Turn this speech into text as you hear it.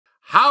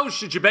How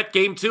should you bet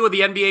game 2 of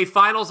the NBA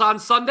Finals on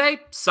Sunday?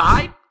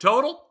 Side?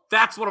 Total?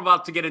 That's what I'm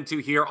about to get into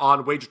here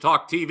on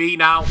WagerTalk TV.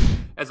 Now,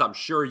 as I'm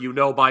sure you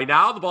know by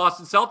now, the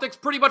Boston Celtics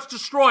pretty much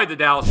destroyed the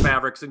Dallas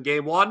Mavericks in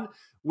game 1,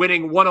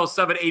 winning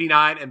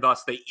 107-89, and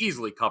thus they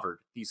easily covered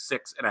the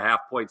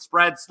 6.5-point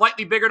spread.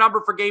 Slightly bigger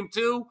number for game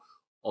 2,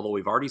 although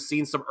we've already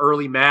seen some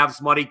early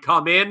Mavs money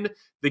come in.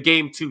 The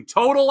game 2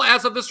 total,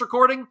 as of this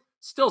recording,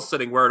 still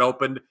sitting where it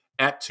opened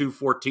at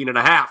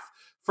 214.5.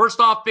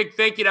 First off, big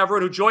thank you to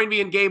everyone who joined me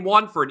in game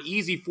 1 for an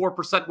easy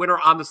 4% winner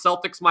on the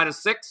Celtics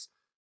 -6.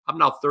 I'm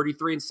now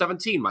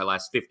 33-17, my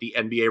last 50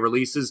 NBA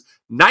releases.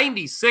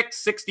 96,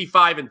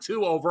 65, and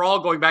 2 overall,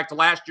 going back to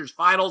last year's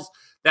finals.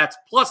 That's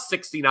plus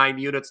 69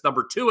 units,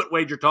 number 2 at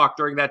WagerTalk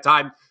during that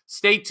time.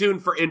 Stay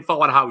tuned for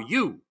info on how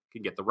you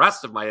can get the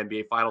rest of my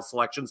NBA Finals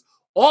selections,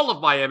 all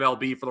of my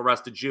MLB for the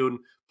rest of June,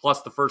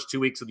 plus the first 2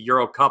 weeks of the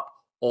Euro Cup,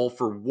 all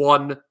for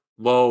one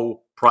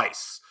low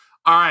price.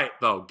 All right,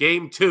 though,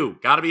 game 2.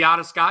 Got to be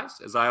honest, guys,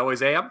 as I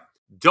always am.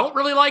 Don't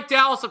really like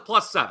Dallas at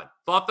 +7.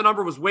 Thought the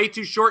number was way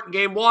too short in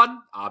game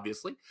 1,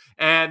 obviously.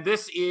 And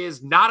this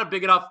is not a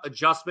big enough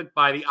adjustment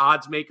by the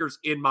odds makers,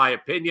 in my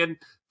opinion.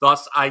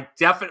 Thus, I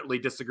definitely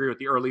disagree with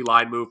the early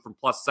line move from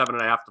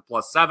 +7.5 to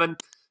 +7.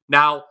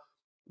 Now,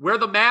 where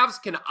the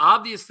Mavs can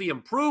obviously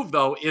improve,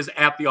 though, is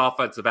at the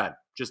offensive end.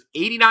 Just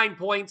 89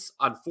 points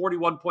on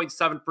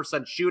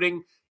 41.7%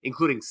 shooting,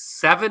 including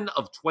 7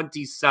 of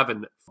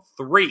 27 from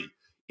 3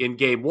 in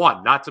game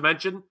 1. Not to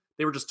mention,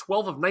 they were just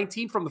 12 of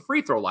 19 from the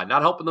free throw line,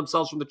 not helping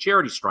themselves from the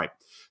charity stripe.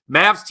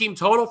 Mavs team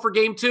total for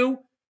game 2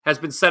 has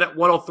been set at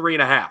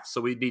 103.5.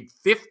 So we need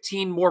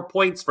 15 more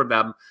points from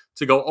them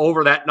to go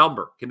over that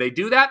number. Can they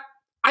do that?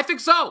 I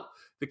think so.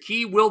 The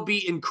key will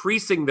be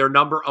increasing their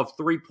number of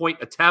three-point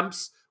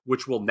attempts,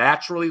 which will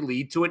naturally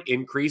lead to an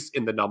increase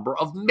in the number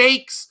of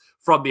makes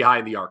from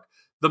behind the arc.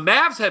 The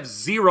Mavs have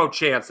zero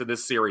chance in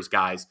this series,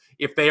 guys,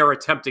 if they are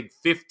attempting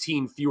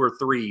 15 fewer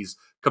threes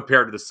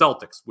compared to the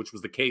Celtics, which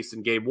was the case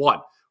in game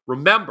 1.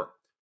 Remember,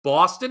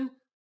 Boston,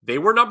 they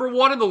were number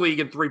 1 in the league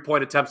in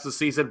three-point attempts this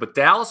season, but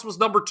Dallas was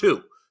number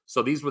 2.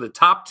 So these were the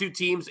top 2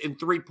 teams in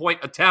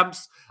three-point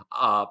attempts.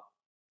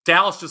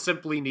 Dallas just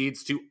simply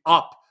needs to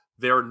up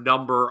their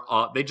number.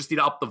 They just need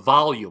to up the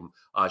volume,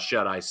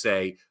 should I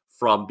say,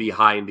 from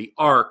behind the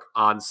arc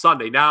on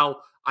Sunday. Now,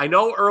 I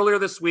know earlier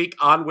this week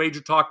on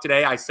WagerTalk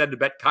today, I said to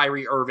bet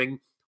Kyrie Irving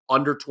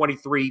under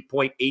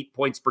 23.8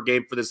 points per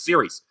game for this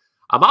series.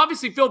 I'm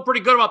obviously feeling pretty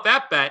good about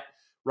that bet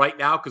right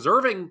now because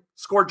Irving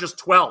scored just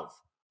 12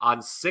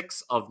 on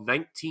 6 of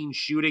 19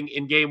 shooting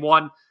in game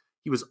 1.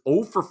 He was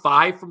 0 for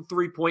 5 from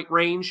three-point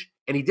range,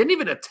 and he didn't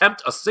even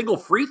attempt a single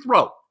free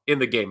throw in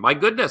the game. My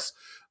goodness.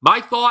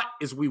 My thought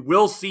is we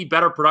will see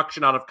better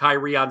production out of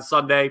Kyrie on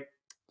Sunday.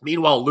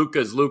 Meanwhile, Luka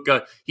is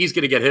Luka. He's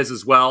going to get his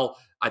as well.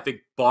 I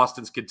think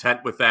Boston's content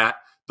with that.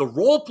 The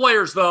role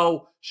players,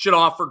 though, should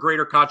offer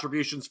greater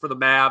contributions for the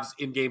Mavs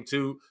in game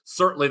 2.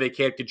 Certainly they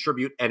can't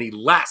contribute any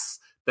less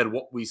than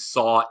what we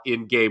saw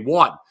in game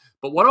 1.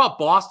 But what about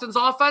Boston's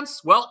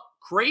offense? Well,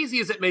 crazy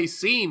as it may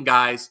seem,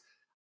 guys,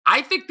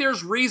 I think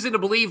there's reason to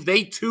believe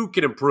they too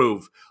can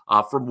improve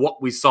from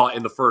what we saw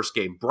in the first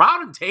game.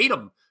 Brown and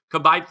Tatum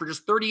combined for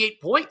just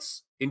 38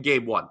 points in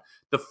game 1.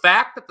 The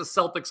fact that the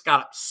Celtics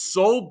got up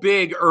so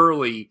big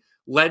early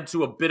led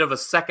to a bit of a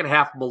second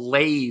half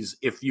malaise,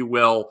 if you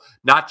will,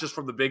 not just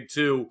from the big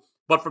two,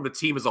 but from the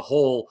team as a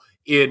whole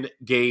in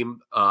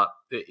game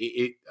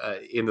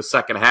in the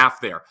second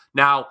half there.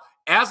 Now,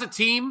 as a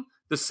team,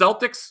 the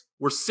Celtics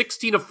were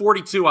 16 of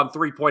 42 on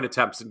three-point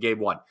attempts in game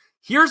 1.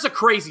 Here's a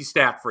crazy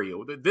stat for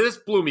you. This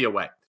blew me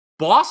away.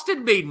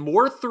 Boston made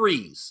more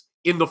threes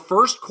in the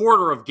first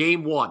quarter of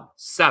game 1,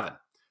 7,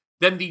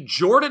 than the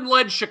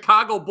Jordan-led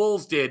Chicago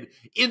Bulls did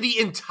in the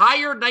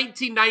entire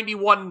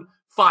 1991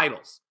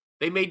 finals.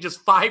 They made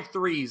just 5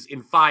 threes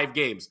in 5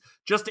 games.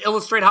 Just to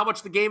illustrate how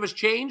much the game has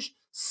changed,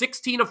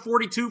 16 of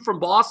 42 from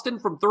Boston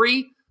from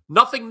 3,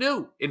 nothing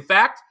new. In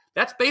fact,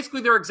 that's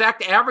basically their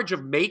exact average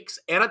of makes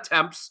and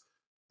attempts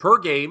per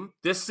game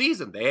this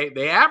season.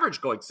 They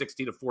average going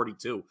 16 to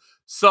 42.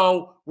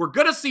 So we're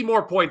going to see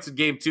more points in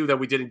game 2 than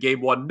we did in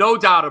game 1. No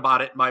doubt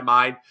about it in my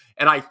mind.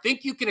 And I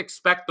think you can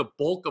expect the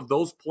bulk of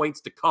those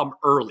points to come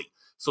early.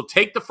 So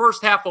take the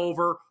first half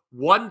over,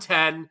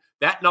 110.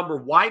 That number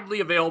widely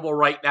available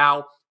right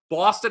now.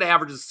 Boston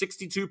averages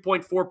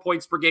 62.4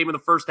 points per game in the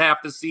first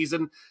half this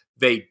season.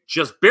 They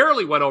just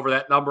barely went over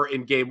that number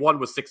in game 1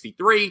 with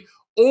 63.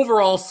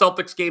 Overall,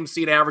 Celtics game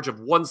see an average of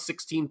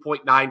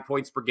 116.9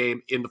 points per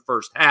game in the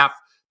first half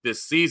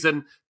this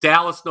season.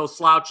 Dallas, no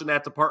slouch in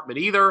that department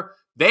either.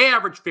 They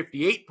averaged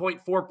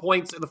 58.4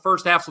 points in the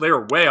first half, so they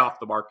were way off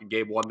the mark in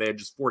game 1. They had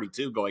just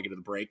 42 going into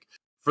the break.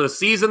 For the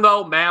season,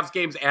 though, Mavs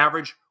games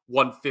average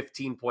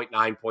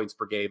 115.9 points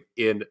per game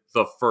in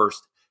the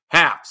first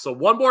half. So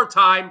one more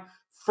time,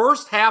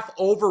 first half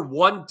over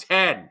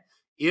 110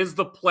 is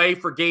the play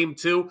for game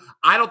 2.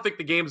 I don't think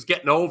the game's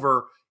getting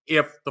over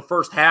if the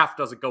first half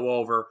doesn't go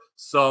over.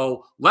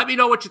 So let me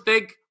know what you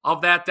think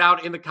of that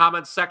down in the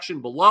comments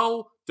section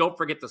below. Don't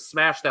forget to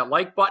smash that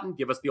like button.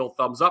 Give us the old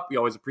thumbs up. We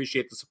always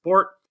appreciate the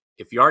support.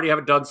 If you already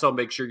haven't done so,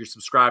 make sure you're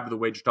subscribed to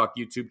the WagerTalk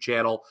YouTube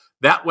channel.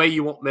 That way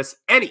you won't miss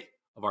any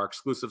of our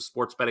exclusive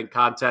sports betting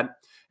content.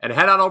 And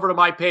head on over to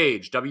my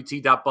page,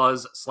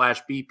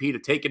 wt.buzz/BP, to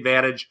take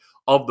advantage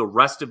of the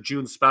rest of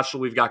June special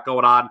we've got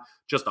going on.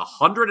 Just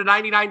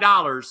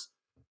 $199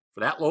 for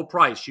that low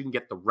price. You can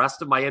get the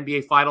rest of my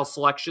NBA Finals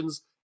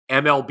selections,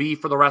 MLB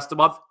for the rest of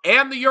the month,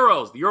 and the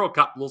Euros, the Euro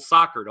Cup, little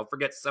soccer. Don't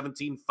forget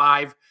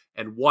 17-5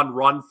 and 1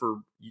 run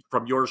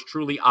from yours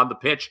truly on the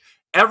pitch.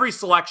 Every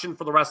selection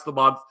for the rest of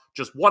the month,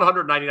 just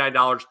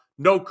 $199.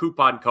 No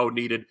coupon code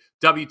needed.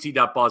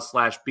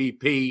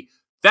 wt.buzz/BP.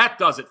 That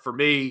does it for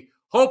me.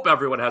 Hope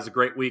everyone has a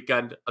great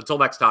weekend. Until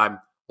next time,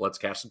 let's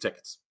cash some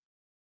tickets.